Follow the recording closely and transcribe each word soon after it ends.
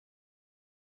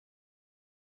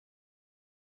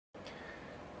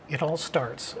It all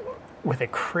starts with a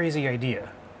crazy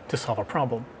idea to solve a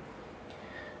problem.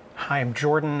 Hi, I'm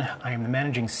Jordan. I am the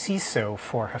managing CISO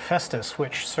for HEFESTIS,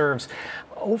 which serves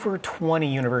over 20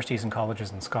 universities and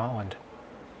colleges in Scotland.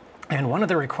 And one of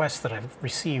the requests that I've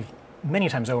received many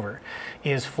times over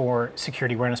is for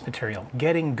security awareness material.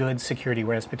 Getting good security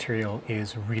awareness material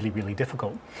is really, really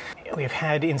difficult. We've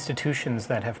had institutions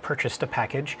that have purchased a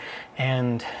package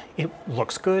and it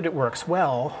looks good, it works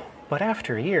well, but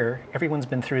after a year, everyone's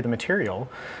been through the material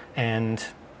and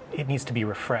it needs to be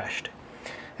refreshed.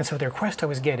 And so the request I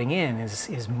was getting in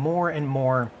is more and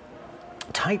more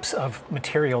types of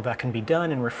material that can be done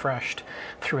and refreshed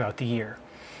throughout the year.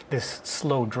 This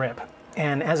slow drip.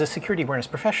 And as a security awareness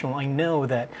professional, I know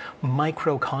that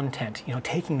micro content,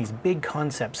 taking these big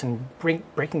concepts and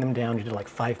breaking them down into like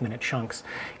 5-minute chunks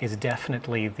is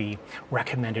definitely the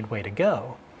recommended way to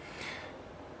go.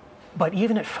 But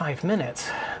even at 5 minutes,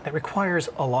 that requires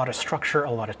a lot of structure,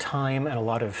 a lot of time, and a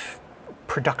lot of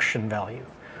production value.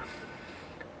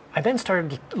 I then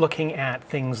started looking at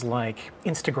things like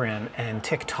Instagram and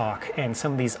TikTok and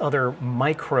some of these other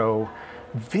micro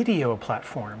video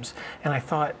platforms. And I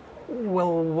thought,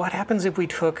 well, what happens if we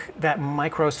took that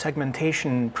micro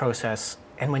segmentation process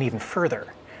and went even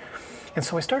further? And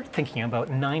so I started thinking about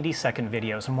 90-second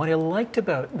videos. And what I liked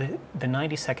about the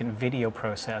 90-second video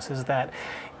process is that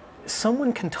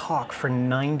someone can talk for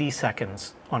 90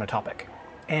 seconds on a topic.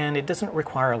 And it doesn't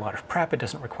require a lot of prep, it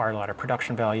doesn't require a lot of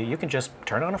production value. You can just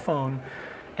turn on a phone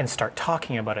and start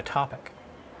talking about a topic.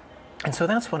 And so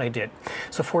that's what I did.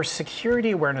 So for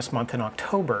Security Awareness Month in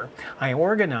October, I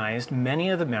organized many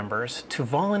of the members to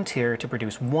volunteer to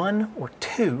produce 1 or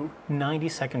 2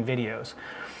 90-second videos.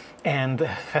 And the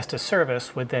HEFESTIS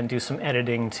service would then do some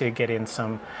editing to get in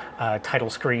some title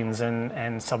screens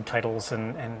and subtitles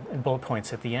and bullet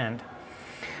points at the end.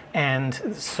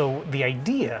 And so the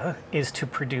idea is to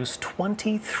produce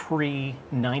 23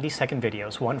 90-second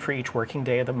videos, 1 for each working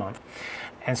day of the month.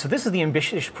 And so this is the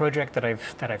ambitious project that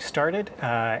I've started,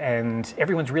 and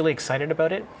everyone's really excited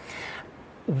about it.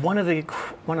 One of the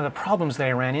problems that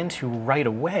I ran into right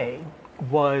away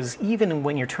was even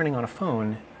when you're turning on a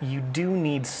phone, you do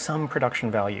need some production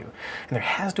value. And there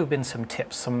has to have been some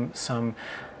tips, some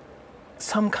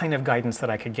kind of guidance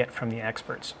that I could get from the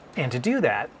experts. And to do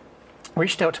that, I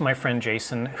reached out to my friend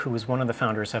Jason, who is one of the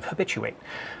founders of Habituate.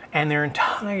 And their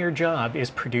entire job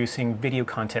is producing video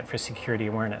content for security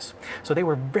awareness. So they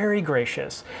were very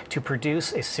gracious to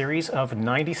produce a series of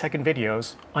 90-second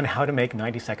videos on how to make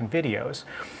 90-second videos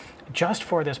just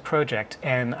for this project,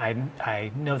 and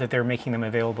I know that they're making them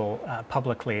available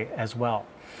publicly as well.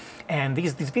 And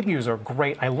these videos are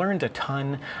great. I learned a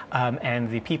ton, and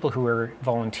the people who are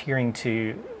volunteering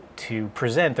to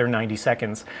present their 90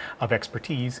 seconds of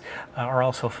expertise are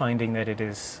also finding that it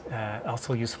is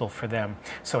also useful for them.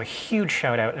 So a huge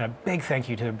shout out and a big thank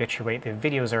you to Habituate. The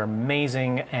videos are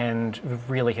amazing and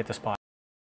really hit the spot.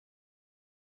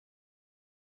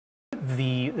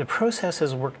 The process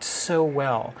has worked so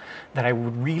well that I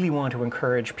would really want to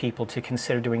encourage people to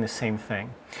consider doing the same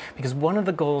thing. Because one of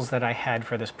the goals that I had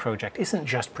for this project isn't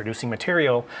just producing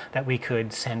material that we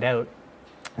could send out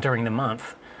during the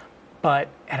month, but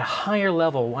at a higher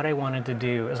level, what I wanted to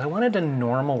do is I wanted to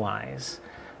normalize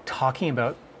talking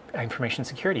about information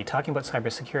security, talking about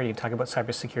cybersecurity, talking about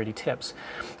cybersecurity tips.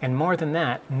 And more than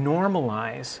that,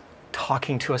 normalize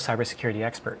talking to a cybersecurity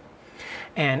expert.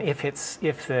 And if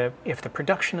the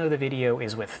production of the video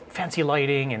is with fancy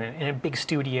lighting and in a big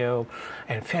studio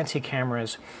and fancy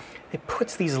cameras, it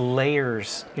puts these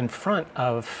layers in front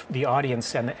of the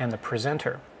audience and the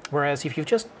presenter. Whereas if you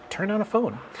just turn on a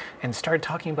phone and start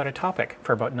talking about a topic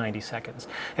for about 90 seconds,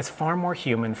 it's far more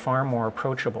human, far more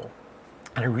approachable.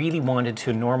 And I really wanted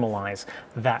to normalize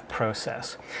that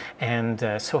process.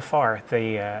 And so far,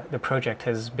 the project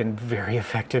has been very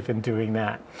effective in doing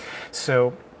that.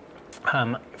 So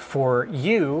for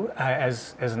you,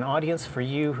 as an audience, for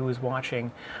you who is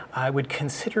watching, I would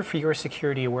consider for your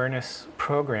security awareness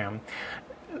program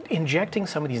injecting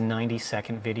some of these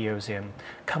 90-second videos in.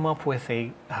 Come up with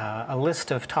a list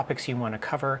of topics you want to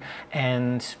cover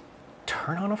and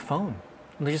turn on a phone.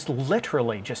 Just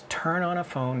literally just turn on a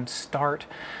phone, start,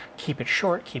 keep it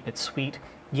short, keep it sweet.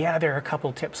 Yeah, there are a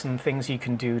couple tips and things you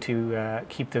can do to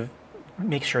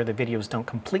make sure the videos don't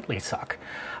completely suck.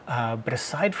 But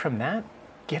aside from that,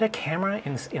 get a camera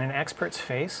in an expert's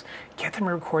face, get them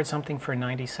to record something for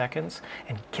 90 seconds,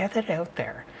 and get it out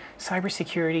there.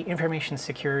 Cybersecurity, information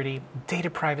security, data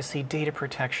privacy, data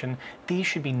protection, these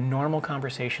should be normal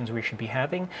conversations we should be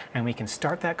having, and we can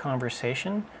start that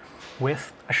conversation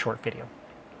with a short video.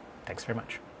 Thanks very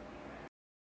much.